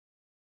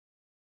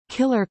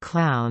Killer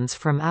Klowns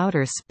from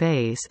Outer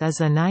Space is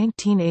a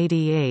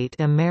 1988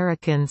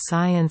 American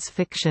science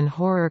fiction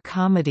horror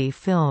comedy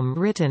film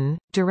written,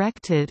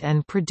 directed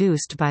and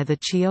produced by the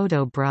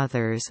Chiodo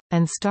brothers,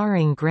 and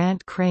starring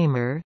Grant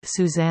Kramer,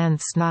 Suzanne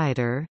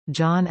Snyder,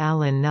 John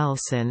Allen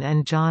Nelson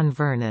and John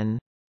Vernon.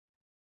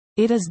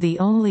 It is the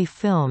only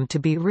film to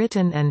be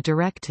written and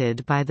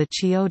directed by the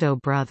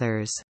Chiodo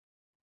brothers.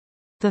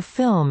 The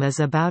film is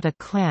about a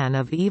clan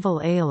of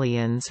evil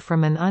aliens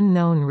from an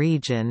unknown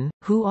region,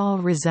 who all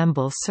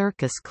resemble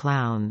circus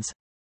clowns.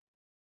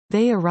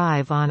 They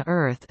arrive on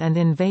Earth and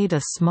invade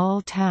a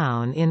small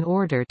town in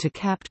order to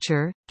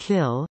capture,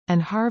 kill, and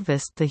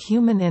harvest the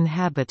human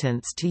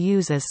inhabitants to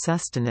use as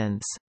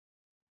sustenance.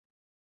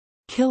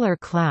 Killer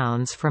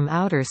Klowns from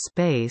Outer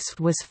Space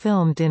was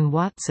filmed in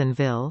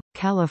Watsonville,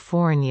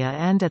 California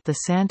and at the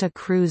Santa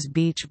Cruz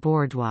Beach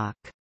Boardwalk.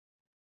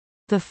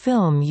 The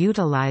film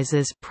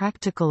utilizes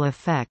practical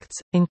effects,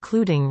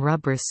 including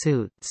rubber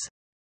suits.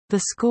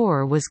 The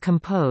score was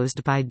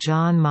composed by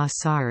John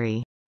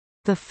Massari.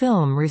 The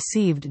film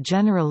received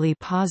generally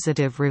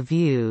positive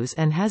reviews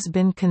and has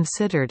been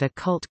considered a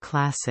cult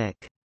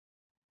classic.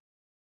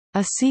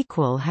 A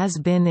sequel has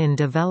been in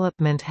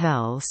development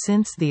hell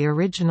since the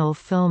original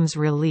film's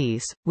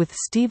release, with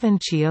Stephen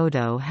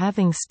Chiodo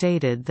having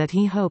stated that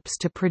he hopes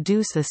to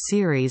produce a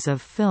series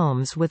of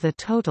films with a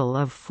total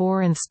of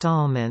 4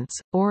 installments,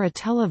 or a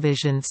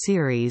television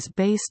series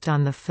based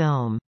on the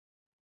film.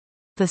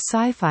 The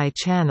Sci-Fi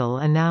Channel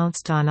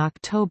announced on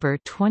October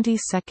 22,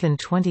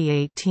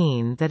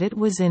 2018 that it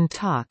was in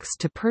talks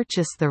to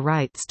purchase the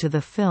rights to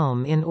the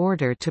film in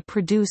order to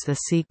produce a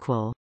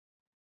sequel.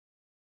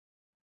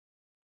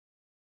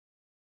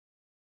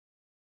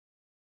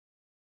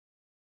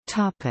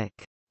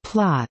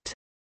 Plot.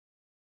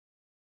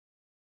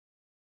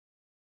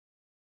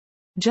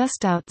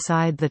 Just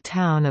outside the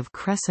town of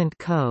Crescent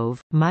Cove,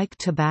 Mike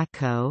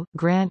Tobacco,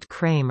 Grant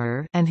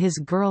Kramer, and his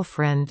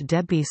girlfriend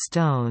Debbie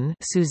Stone,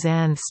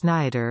 Suzanne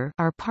Snyder,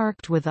 are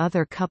parked with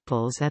other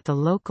couples at the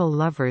local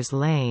Lover's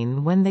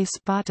Lane when they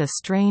spot a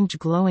strange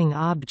glowing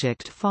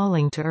object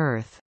falling to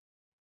Earth.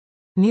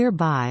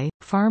 Nearby,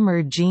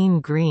 farmer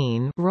Gene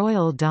Green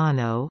Royal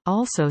Dono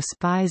also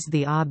spies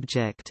the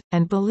object,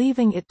 and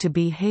believing it to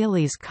be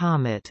Halley's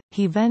Comet,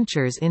 he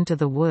ventures into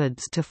the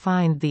woods to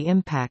find the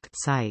impact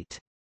site.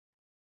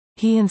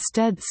 He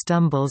instead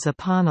stumbles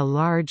upon a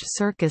large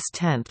circus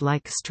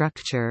tent-like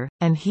structure,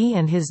 and he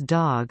and his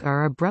dog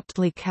are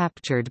abruptly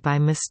captured by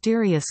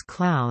mysterious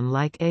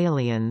clown-like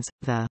aliens,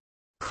 the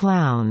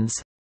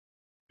Klowns.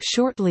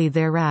 Shortly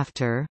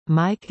thereafter,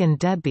 Mike and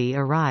Debbie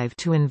arrive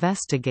to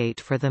investigate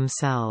for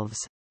themselves.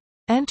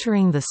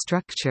 Entering the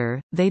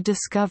structure, they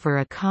discover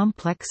a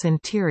complex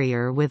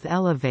interior with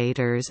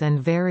elevators and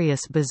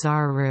various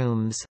bizarre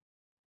rooms.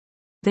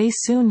 They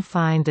soon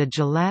find a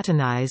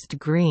gelatinized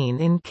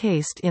green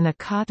encased in a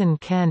cotton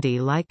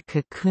candy-like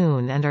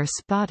cocoon and are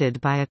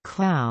spotted by a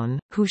clown,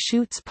 who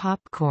shoots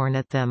popcorn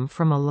at them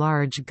from a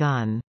large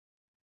gun.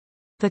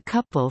 The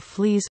couple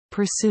flees,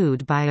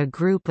 pursued by a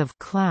group of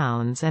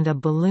clowns and a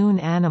balloon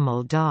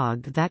animal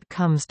dog that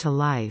comes to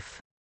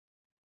life.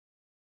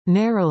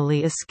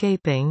 Narrowly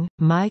escaping,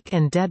 Mike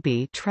and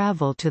Debbie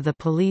travel to the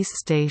police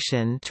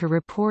station to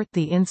report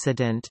the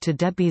incident to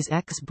Debbie's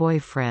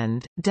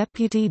ex-boyfriend,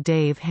 Deputy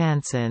Dave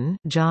Hansen,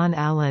 John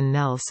Allen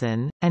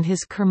Nelson, and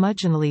his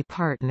curmudgeonly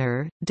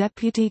partner,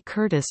 Deputy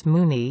Curtis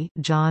Mooney,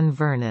 John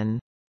Vernon.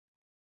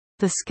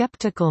 The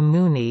skeptical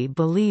Mooney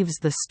believes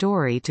the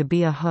story to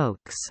be a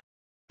hoax.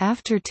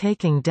 After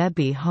taking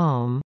Debbie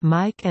home,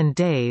 Mike and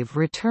Dave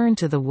return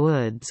to the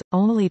woods,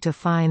 only to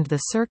find the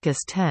circus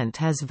tent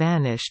has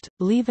vanished,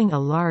 leaving a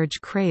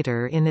large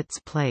crater in its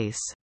place.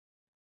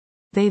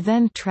 They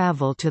then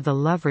travel to the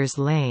Lover's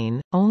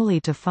Lane, only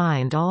to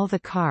find all the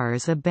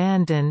cars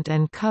abandoned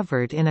and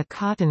covered in a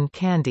cotton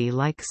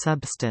candy-like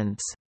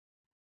substance.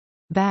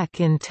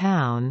 Back in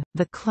town,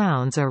 the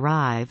clowns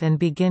arrive and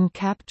begin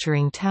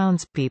capturing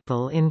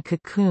townspeople in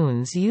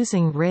cocoons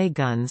using ray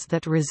guns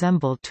that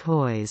resemble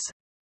toys.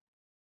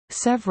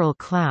 Several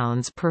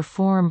clowns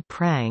perform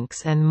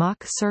pranks and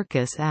mock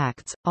circus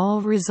acts, all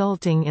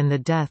resulting in the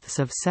deaths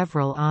of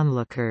several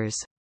onlookers.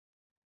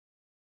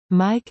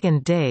 Mike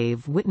and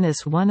Dave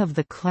witness one of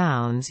the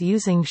clowns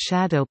using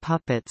shadow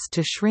puppets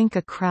to shrink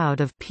a crowd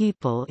of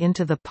people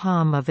into the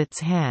palm of its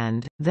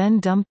hand, then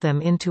dump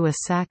them into a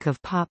sack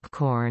of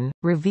popcorn,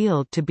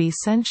 revealed to be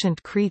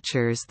sentient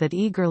creatures that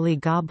eagerly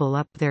gobble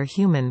up their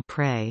human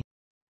prey.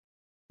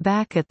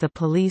 Back at the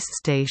police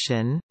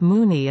station,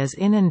 Mooney is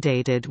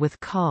inundated with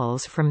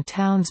calls from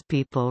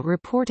townspeople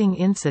reporting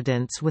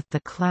incidents with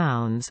the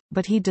clowns,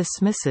 but he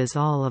dismisses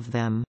all of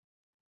them.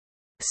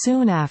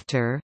 Soon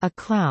after, a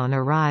clown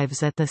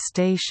arrives at the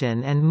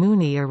station and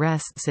Mooney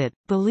arrests it,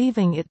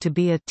 believing it to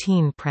be a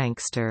teen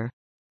prankster.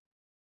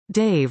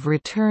 Dave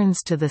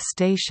returns to the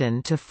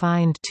station to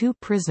find 2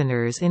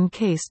 prisoners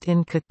encased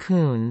in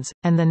cocoons,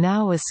 and the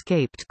now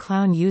escaped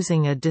clown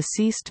using a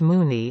deceased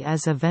Mooney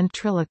as a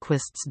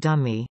ventriloquist's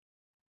dummy.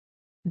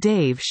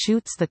 Dave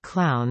shoots the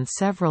clown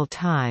several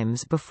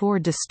times before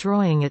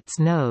destroying its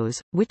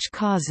nose, which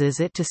causes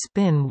it to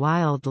spin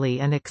wildly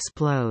and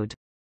explode.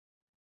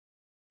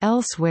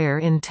 Elsewhere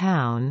in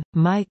town,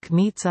 Mike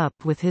meets up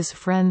with his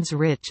friends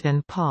Rich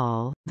and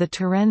Paul, the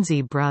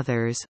Terenzi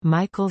brothers,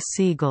 Michael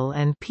Siegel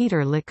and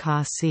Peter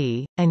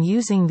Licassi, and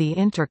using the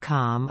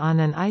intercom on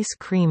an ice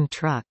cream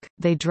truck,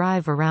 they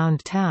drive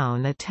around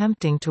town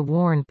attempting to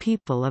warn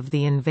people of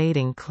the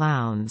invading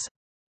clowns.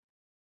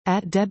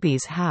 At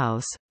Debbie's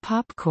house,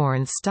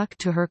 popcorn stuck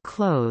to her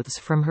clothes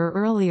from her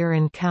earlier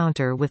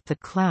encounter with the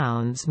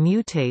clowns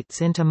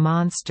mutates into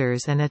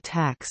monsters and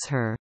attacks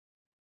her.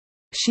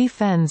 She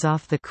fends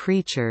off the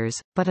creatures,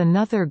 but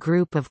another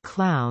group of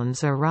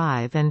clowns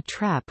arrive and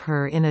trap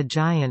her in a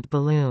giant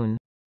balloon.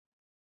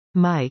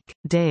 Mike,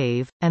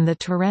 Dave, and the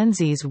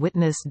Terenzis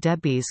witness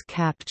Debbie's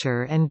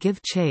capture and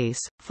give chase,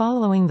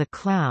 following the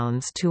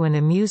clowns to an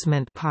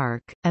amusement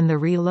park, and the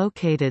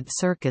relocated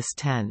circus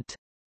tent.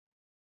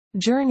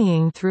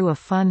 Journeying through a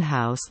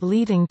funhouse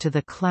leading to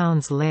the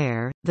clown's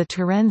lair, the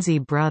Terenzi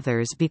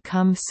brothers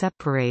become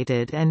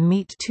separated and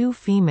meet two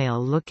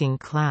female-looking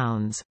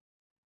clowns.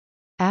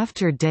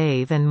 After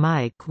Dave and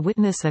Mike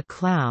witness a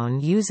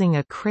clown using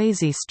a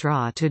crazy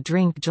straw to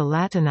drink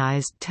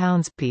gelatinized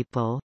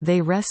townspeople,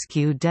 they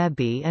rescue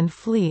Debbie and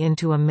flee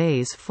into a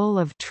maze full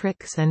of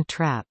tricks and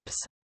traps.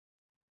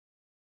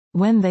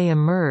 When they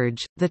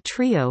emerge, the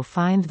trio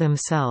find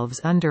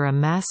themselves under a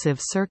massive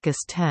circus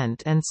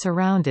tent and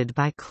surrounded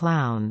by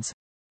clowns.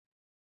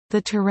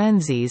 The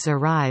Terenzis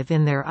arrive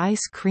in their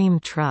ice cream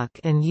truck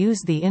and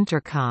use the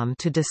intercom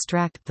to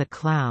distract the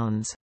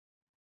clowns.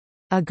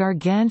 A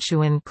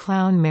gargantuan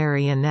clown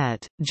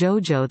marionette,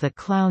 Jojo the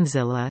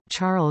Clownzilla,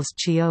 Charles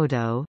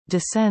Chiodo,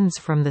 descends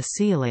from the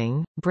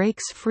ceiling,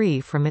 breaks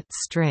free from its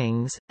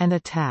strings, and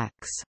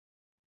attacks.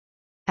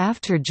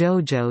 After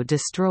Jojo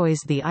destroys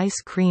the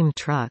ice cream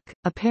truck,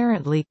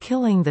 apparently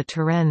killing the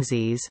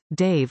Terenzis,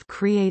 Dave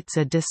creates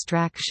a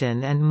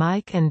distraction and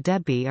Mike and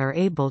Debbie are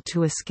able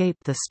to escape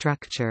the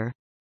structure.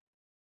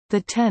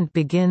 The tent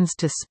begins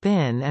to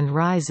spin and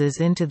rises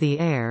into the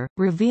air,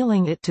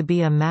 revealing it to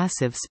be a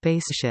massive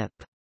spaceship.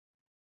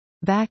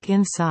 Back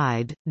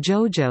inside,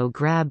 Jojo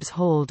grabs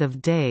hold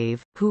of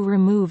Dave, who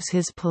removes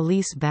his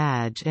police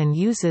badge and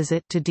uses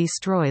it to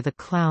destroy the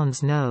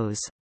clown's nose.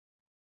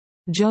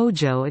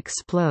 Jojo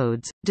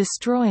explodes,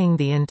 destroying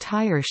the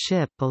entire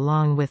ship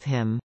along with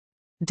him.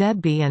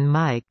 Debbie and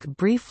Mike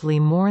briefly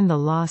mourn the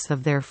loss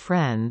of their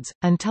friends,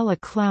 until a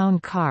clown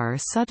car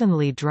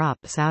suddenly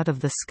drops out of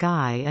the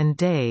sky and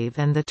Dave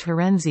and the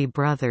Terenzi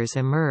brothers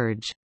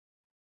emerge.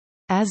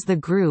 As the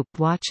group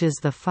watches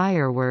the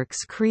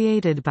fireworks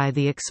created by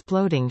the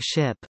exploding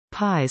ship,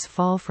 pies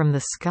fall from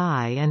the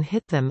sky and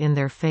hit them in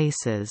their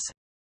faces.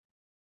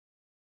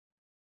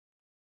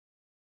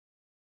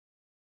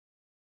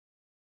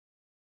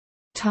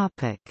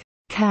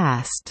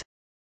 Cast.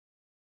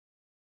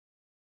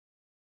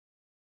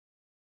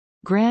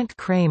 Grant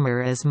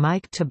Kramer as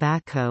Mike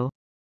Tobacco,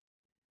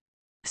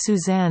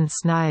 Suzanne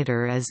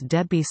Snyder as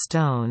Debbie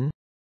Stone,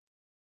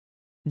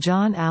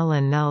 John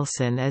Allen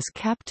Nelson as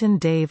Captain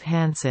Dave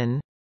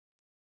Hansen,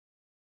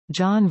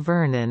 John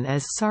Vernon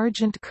as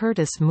Sergeant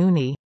Curtis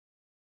Mooney,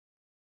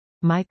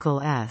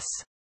 Michael S.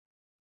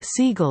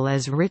 Siegel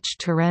as Rich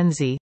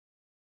Terenzi,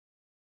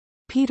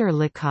 Peter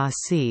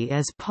Licassi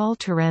as Paul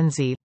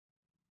Terenzi,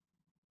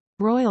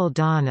 Royal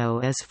Dono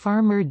as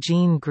Farmer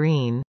Gene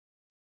Green,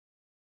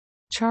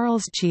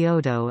 Charles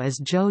Chiodo as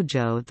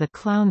Jojo the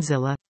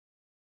Clownzilla,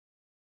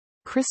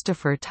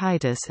 Christopher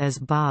Titus as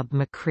Bob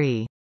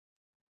McCree.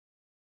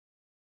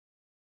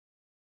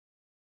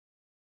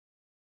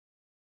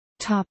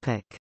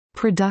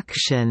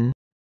 Production.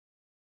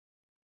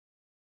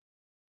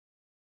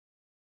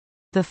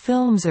 The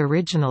film's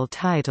original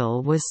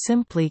title was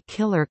simply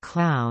Killer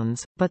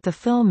Klowns, but the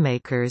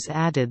filmmakers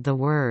added the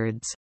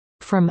words,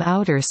 "from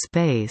outer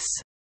space,"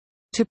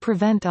 to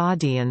prevent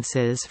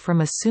audiences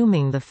from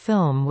assuming the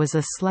film was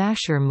a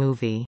slasher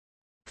movie.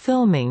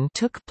 Filming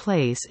took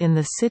place in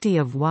the city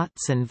of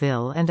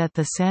Watsonville and at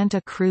the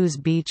Santa Cruz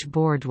Beach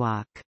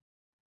Boardwalk.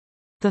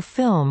 The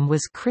film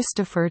was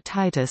Christopher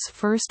Titus'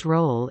 first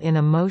role in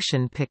a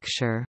motion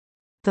picture.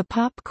 The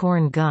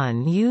popcorn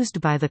gun used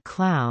by the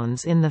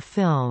clowns in the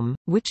film,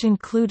 which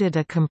included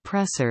a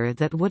compressor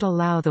that would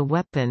allow the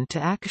weapon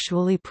to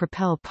actually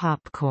propel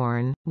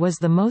popcorn, was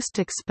the most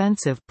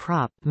expensive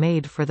prop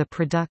made for the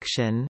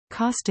production,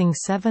 costing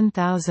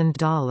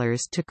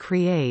 $7,000 to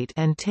create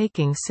and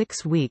taking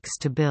 6 weeks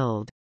to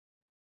build.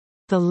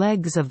 The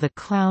legs of the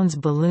clown's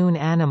balloon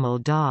animal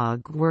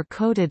dog were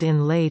coated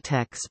in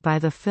latex by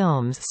the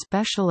film's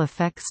special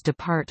effects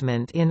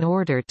department in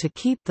order to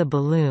keep the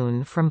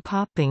balloon from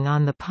popping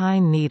on the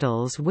pine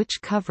needles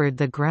which covered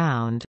the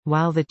ground.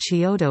 While the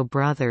Chiodo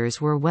brothers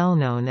were well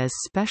known as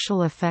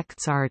special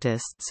effects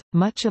artists,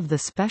 much of the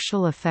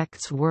special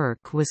effects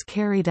work was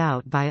carried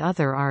out by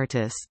other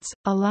artists,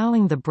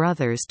 allowing the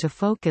brothers to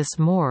focus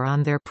more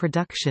on their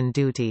production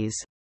duties.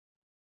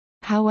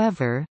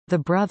 However, the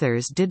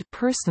brothers did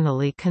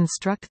personally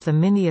construct the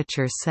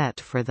miniature set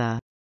for the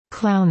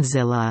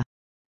Clownzilla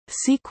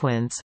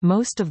sequence.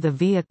 Most of the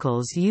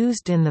vehicles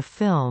used in the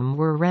film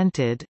were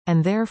rented,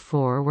 and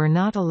therefore were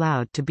not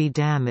allowed to be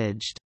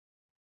damaged.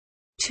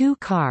 2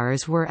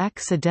 cars were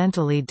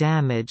accidentally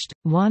damaged,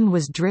 one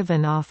was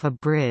driven off a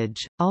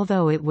bridge,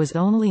 although it was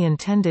only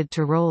intended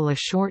to roll a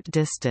short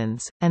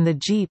distance, and the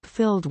Jeep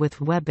filled with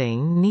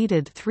webbing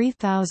needed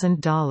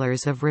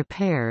 $3,000 of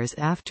repairs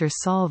after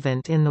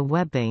solvent in the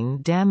webbing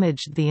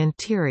damaged the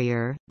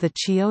interior. The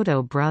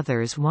Chiodo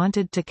brothers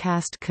wanted to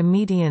cast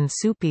comedian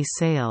Soupy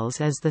Sales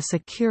as the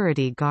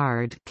security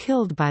guard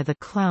killed by the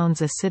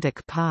clown's acidic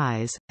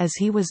pies, as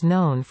he was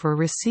known for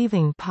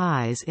receiving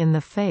pies in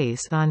the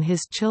face on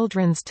his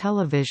children's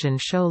television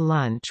show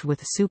Lunch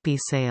with Soupy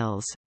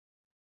Sales.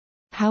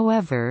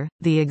 However,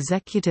 the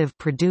executive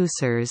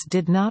producers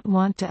did not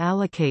want to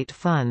allocate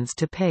funds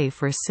to pay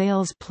for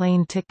Sales'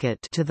 plane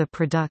ticket to the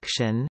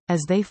production,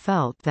 as they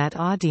felt that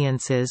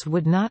audiences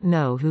would not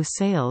know who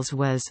Sales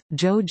was.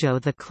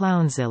 Jojo the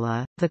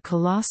Clownzilla, the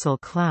colossal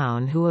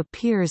clown who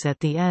appears at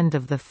the end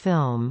of the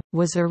film,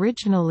 was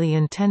originally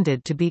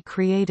intended to be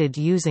created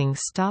using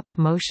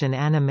stop-motion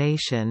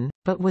animation,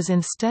 but was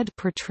instead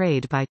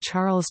portrayed by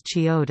Charles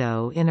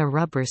Chiodo in a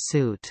rubber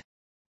suit.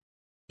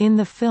 In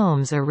the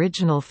film's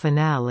original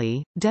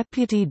finale,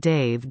 Deputy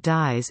Dave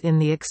dies in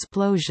the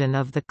explosion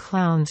of the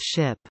clown's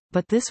ship,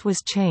 but this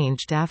was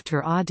changed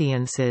after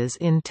audiences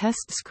in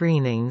test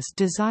screenings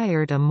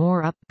desired a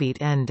more upbeat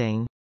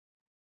ending.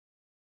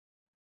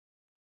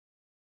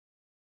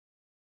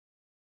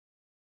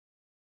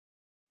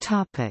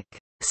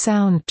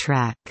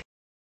 Soundtrack.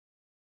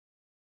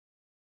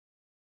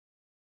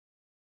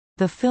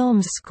 The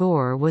film's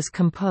score was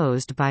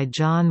composed by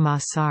John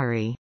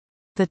Massari.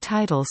 The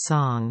title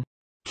song,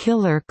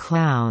 "Killer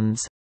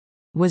Klowns",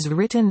 was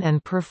written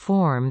and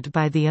performed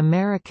by the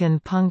American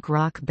punk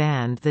rock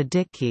band The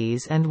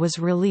Dickies and was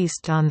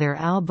released on their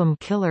album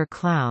Killer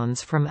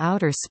Klowns from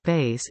Outer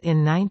Space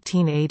in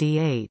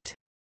 1988.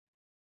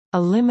 A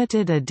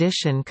limited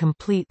edition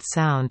complete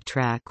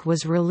soundtrack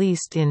was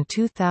released in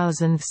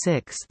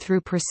 2006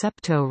 through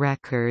Percepto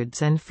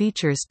Records and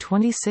features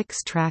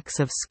 26 tracks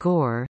of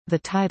score, the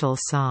title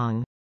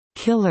song,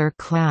 "Killer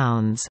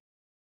Klowns",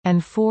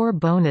 and 4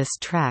 bonus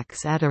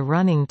tracks at a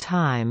running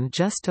time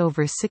just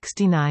over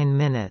 69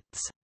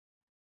 minutes.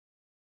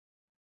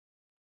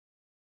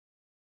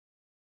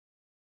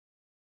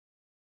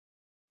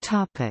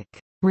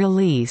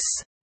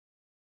 Release.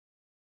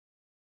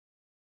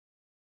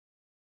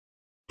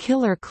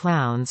 Killer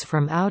Klowns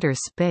from Outer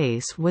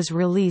Space was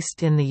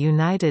released in the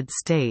United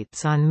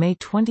States on May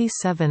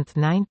 27,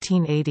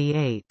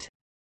 1988.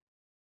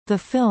 The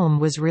film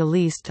was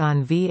released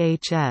on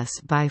VHS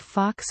by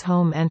Fox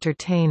Home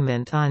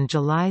Entertainment on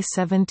July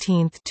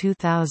 17,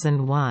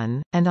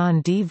 2001, and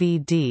on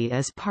DVD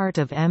as part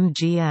of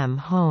MGM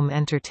Home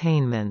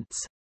Entertainment's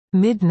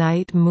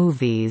Midnight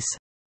Movies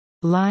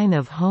line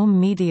of home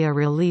media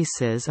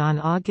releases on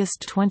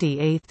August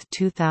 28,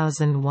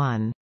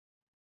 2001.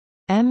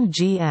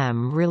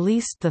 MGM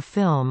released the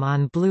film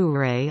on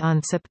Blu-ray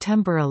on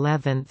September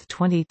 11,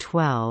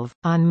 2012.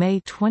 On May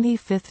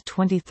 25,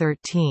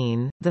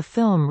 2013, the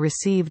film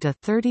received a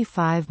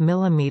 35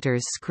 mm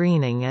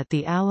screening at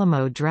the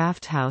Alamo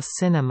Drafthouse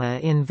Cinema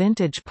in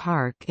Vintage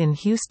Park in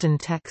Houston,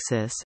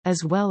 Texas,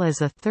 as well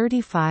as a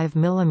 35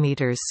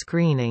 mm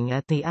screening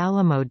at the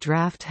Alamo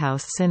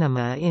Drafthouse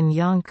Cinema in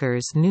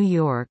Yonkers, New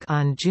York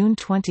on June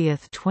 20,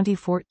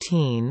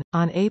 2014.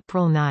 On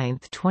April 9,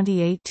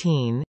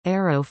 2018,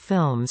 Arrow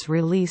Films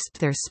released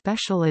their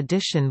special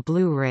edition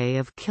Blu-ray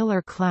of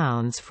Killer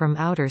Klowns from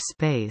Outer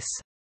Space.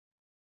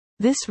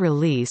 This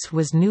release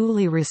was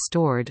newly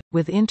restored,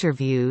 with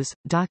interviews,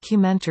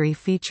 documentary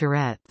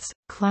featurettes,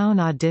 clown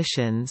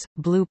auditions,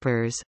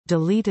 bloopers,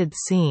 deleted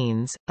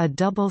scenes, a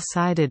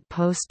double-sided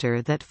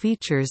poster that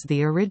features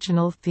the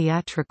original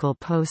theatrical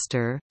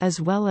poster, as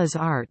well as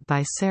art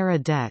by Sarah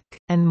Deck,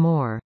 and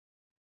more.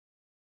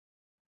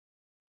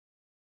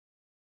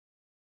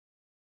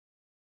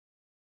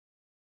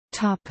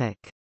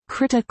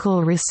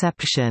 Critical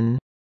reception.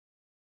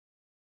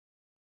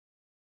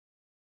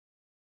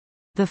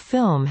 The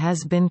film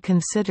has been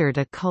considered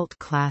a cult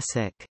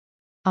classic.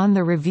 On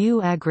the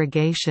review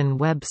aggregation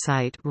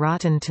website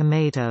Rotten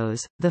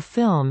Tomatoes, the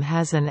film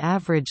has an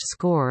average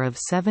score of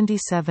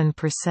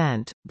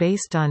 77%,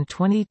 based on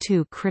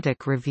 22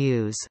 critic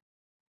reviews.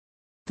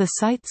 The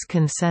site's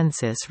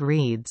consensus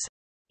reads,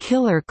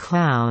 "Killer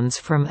Klowns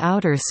from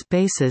Outer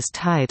Space's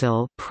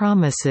title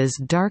promises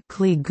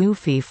darkly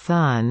goofy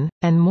fun,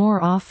 and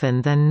more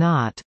often than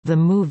not, the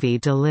movie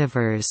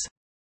delivers."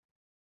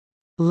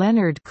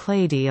 Leonard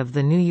Clady of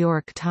The New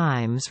York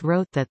Times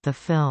wrote that the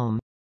film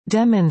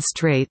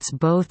demonstrates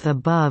both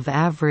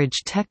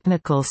above-average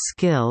technical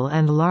skill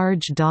and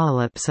large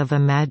dollops of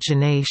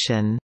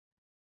imagination.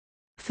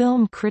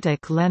 Film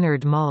critic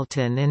Leonard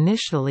Maltin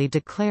initially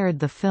declared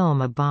the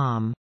film a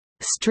bomb,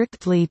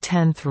 strictly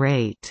 10th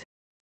rate,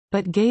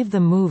 but gave the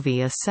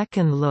movie a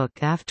second look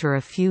after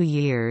a few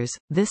years.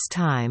 This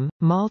time,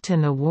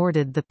 Maltin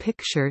awarded the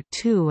picture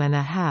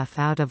 2.5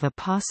 out of a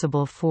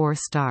possible 4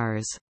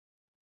 stars.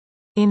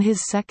 In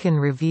his second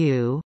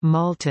review,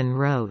 Moulton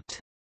wrote,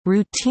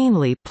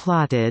 "Routinely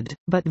plotted,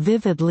 but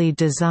vividly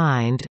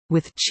designed,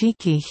 with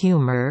cheeky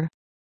humor,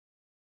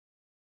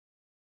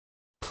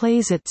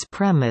 plays its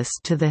premise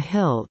to the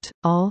hilt,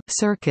 all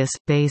circus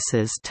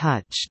bases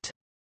touched."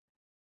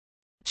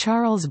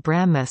 Charles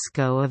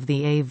Bramesco of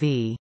the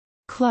AV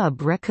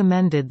Club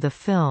recommended the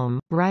film,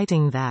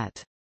 writing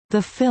that,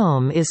 "The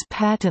film is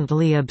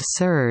patently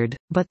absurd,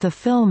 but the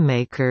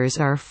filmmakers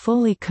are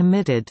fully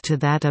committed to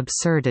that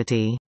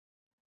absurdity.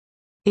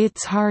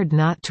 It's hard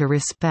not to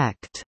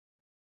respect,"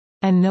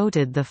 and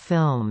noted the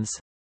film's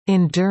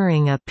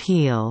enduring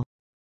appeal.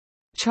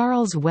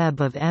 Charles Webb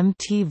of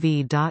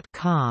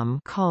MTV.com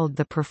called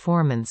the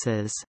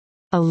performances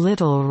a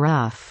little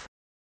rough,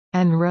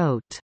 and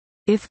wrote,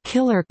 "If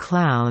Killer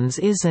Klowns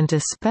isn't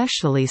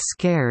especially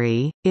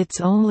scary,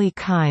 it's only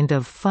kind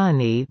of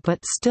funny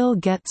but still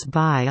gets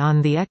by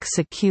on the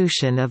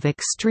execution of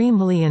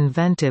extremely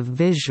inventive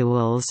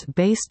visuals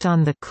based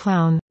on the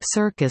clown,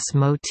 circus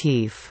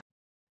motif."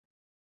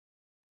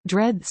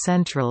 Dread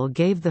Central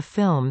gave the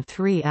film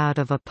 3 out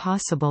of a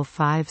possible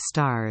 5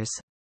 stars.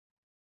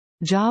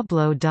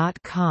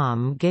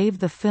 Joblo.com gave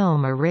the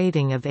film a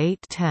rating of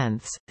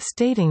 8/10,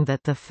 stating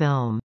that the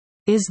film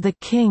is the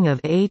king of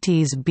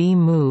 80s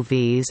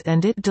B-movies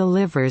and it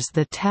delivers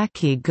the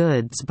tacky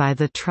goods by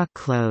the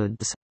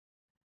truckloads.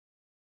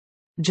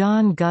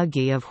 John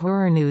Guggy of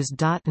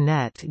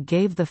HorrorNews.net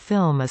gave the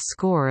film a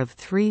score of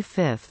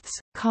 3/5,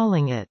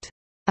 calling it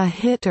a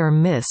hit or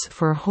miss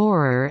for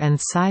horror and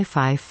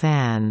sci-fi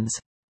fans.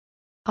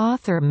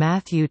 Author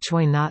Matthew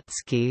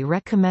Choynotsky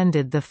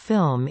recommended the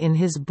film in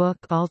his book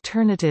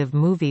Alternative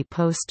Movie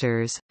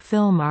Posters,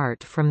 Film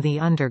Art from the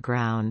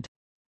Underground.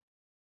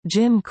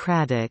 Jim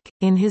Craddock,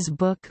 in his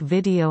book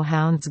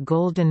Videohound's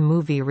Golden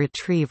Movie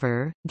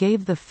Retriever,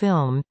 gave the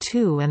film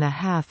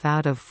 2.5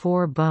 out of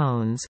 4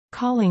 bones,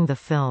 calling the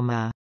film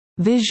a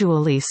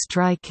visually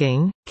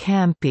striking,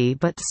 campy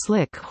but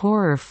slick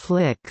horror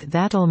flick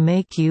that'll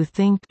make you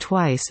think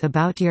twice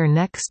about your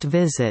next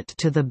visit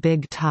to the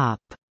big top.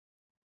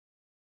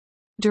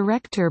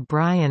 Director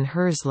Brian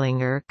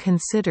Herzlinger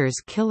considers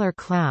Killer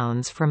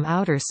Klowns from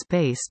Outer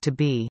Space to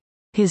be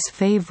his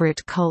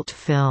favorite cult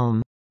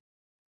film.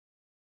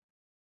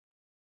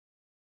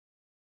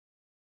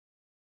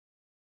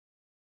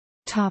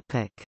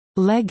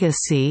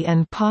 Legacy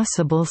and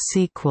possible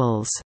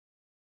sequels.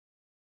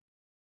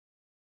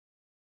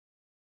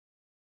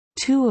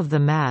 2 of the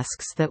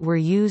masks that were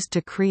used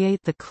to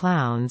create the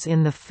clowns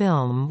in the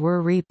film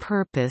were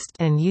repurposed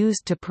and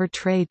used to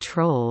portray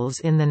trolls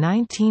in the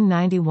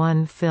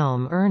 1991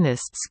 film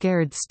Ernest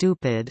Scared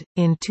Stupid.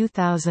 In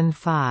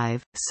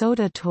 2005,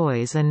 Soda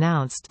Toys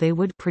announced they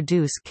would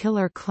produce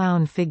killer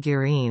clown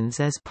figurines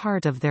as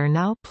part of their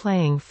now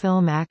playing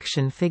film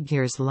action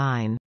figures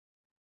line.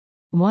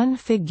 One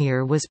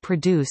figure was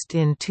produced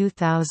in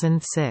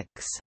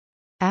 2006.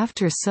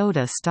 After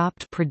Soda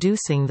stopped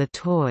producing the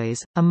toys,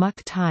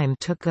 Amok Time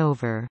took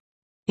over.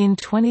 In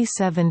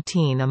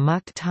 2017,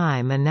 Amok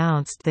Time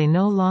announced they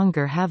no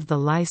longer have the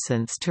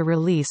license to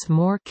release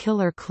more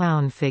Killer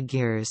Clown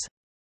figures.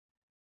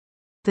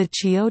 The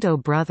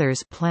Chiodo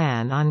brothers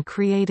plan on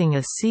creating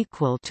a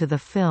sequel to the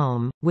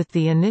film, with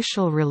the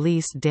initial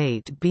release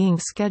date being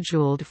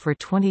scheduled for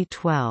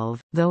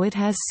 2012, though it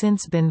has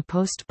since been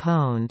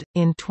postponed.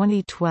 In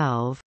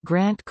 2012,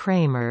 Grant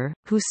Kramer,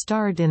 who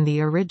starred in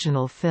the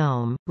original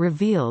film,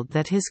 revealed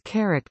that his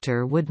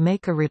character would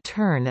make a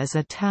return as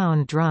a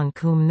town drunk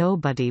whom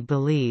nobody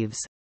believes.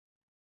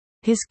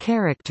 His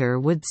character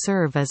would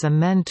serve as a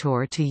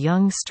mentor to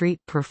young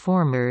street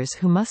performers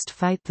who must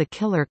fight the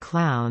killer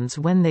clowns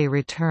when they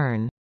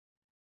return.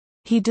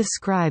 He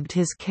described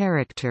his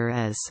character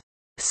as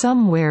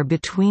somewhere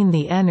between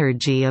the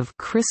energy of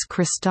Chris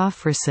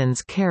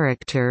Christopherson's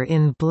character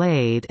in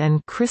Blade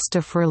and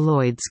Christopher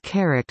Lloyd's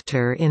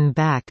character in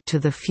Back to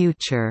the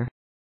Future.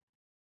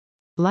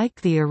 Like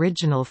the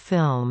original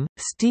film,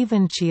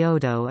 Stephen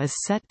Chiodo is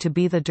set to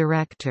be the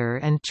director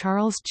and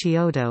Charles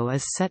Chiodo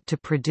is set to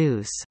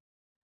produce.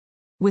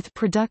 With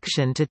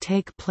production to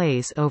take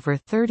place over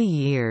 30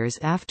 years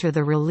after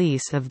the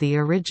release of the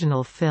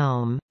original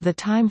film, the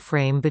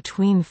timeframe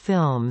between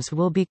films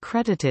will be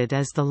credited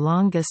as the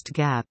longest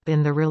gap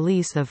in the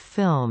release of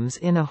films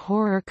in a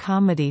horror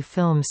comedy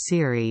film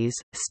series.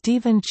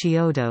 Stephen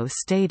Chiodo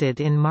stated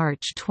in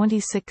March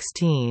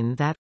 2016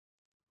 that,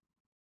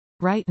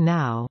 "Right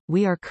now,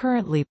 we are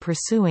currently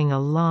pursuing a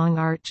long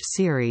arch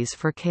series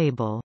for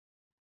cable.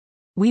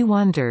 We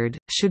wondered,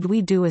 should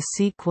we do a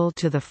sequel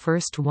to the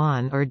first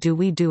one or do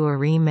we do a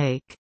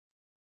remake?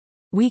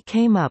 We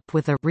came up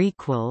with a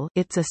requel.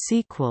 It's a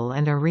sequel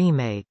and a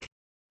remake.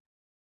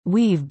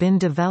 We've been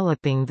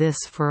developing this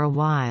for a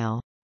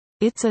while.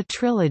 It's a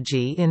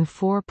trilogy in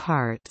 4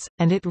 parts,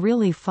 and it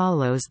really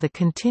follows the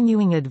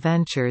continuing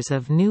adventures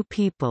of new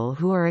people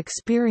who are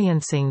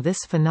experiencing this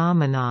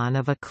phenomenon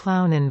of a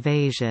clown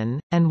invasion,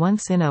 and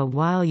once in a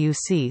while you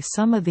see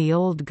some of the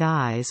old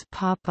guys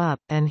pop up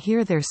and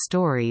hear their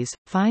stories,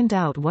 find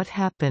out what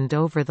happened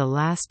over the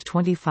last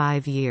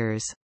 25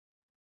 years.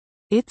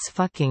 It's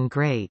fucking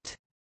great."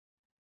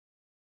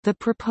 The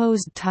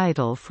proposed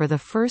title for the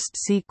first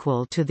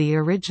sequel to the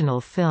original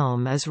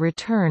film is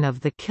Return of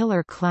the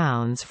Killer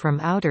Klowns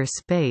from Outer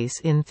Space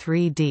in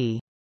 3D.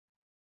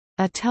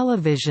 A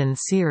television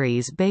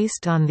series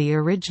based on the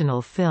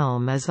original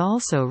film is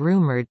also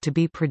rumored to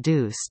be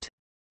produced.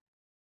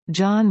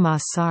 John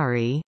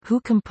Massari, who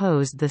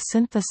composed the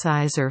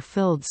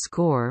synthesizer-filled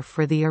score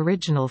for the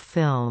original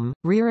film,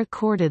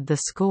 re-recorded the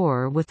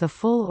score with a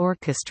full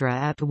orchestra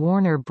at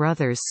Warner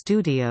Bros.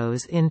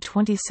 Studios in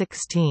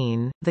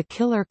 2016. The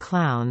Killer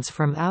Klowns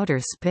from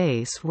Outer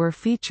Space were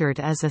featured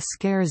as a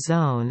scare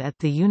zone at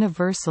the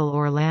Universal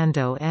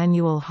Orlando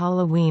annual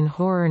Halloween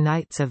Horror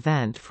Nights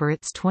event for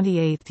its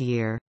 28th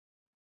year.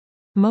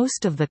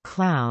 Most of the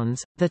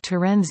clowns, the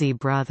Terenzi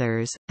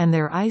brothers, and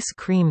their ice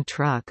cream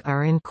truck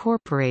are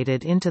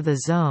incorporated into the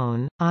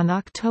zone. On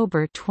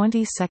October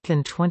 22,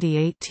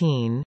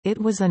 2018,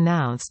 it was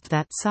announced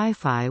that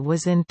Sci-Fi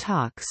was in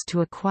talks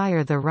to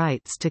acquire the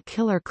rights to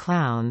Killer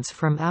Klowns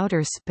from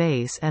Outer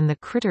Space and the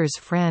Critters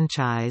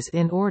franchise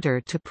in order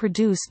to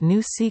produce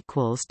new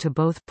sequels to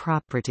both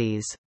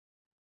properties.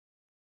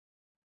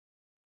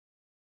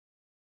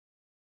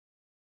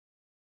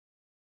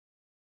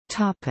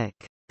 Topic: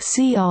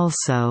 See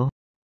also: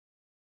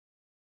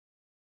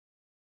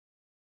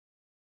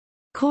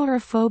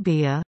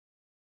 Coulrophobia,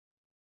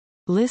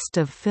 List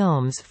of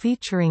films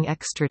featuring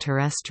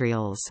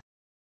extraterrestrials.